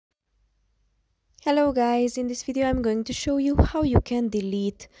Hello guys, in this video I'm going to show you how you can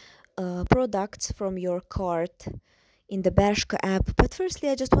delete products from your cart in the Bershka app. But firstly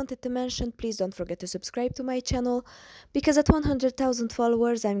I just wanted to mention, please don't forget to subscribe to my channel, because at 100,000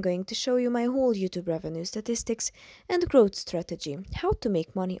 followers I'm going to show you my whole YouTube revenue statistics and growth strategy, how to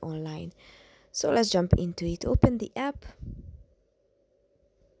make money online. So let's jump into it. Open the app,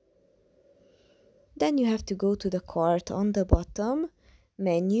 then you have to go to the cart on the bottom,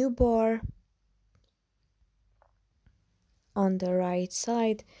 menu bar. On the right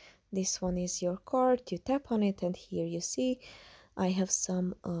side, this one is your cart. You tap on it and here you see I have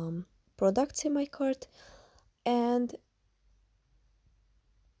some products in my cart, and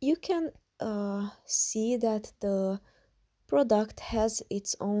you can see that the product has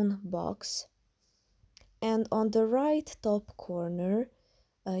its own box, and on the right top corner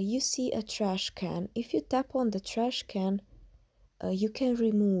you see a trash can. If you tap on the trash can, you can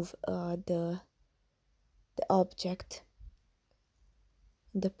remove the object,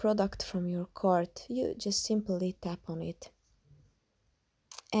 the product from your cart. You just simply tap on it.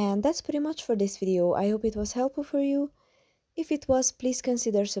 And that's pretty much for this video. I hope it was helpful for you. If it was, please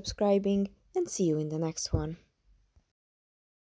consider subscribing, and see you in the next one.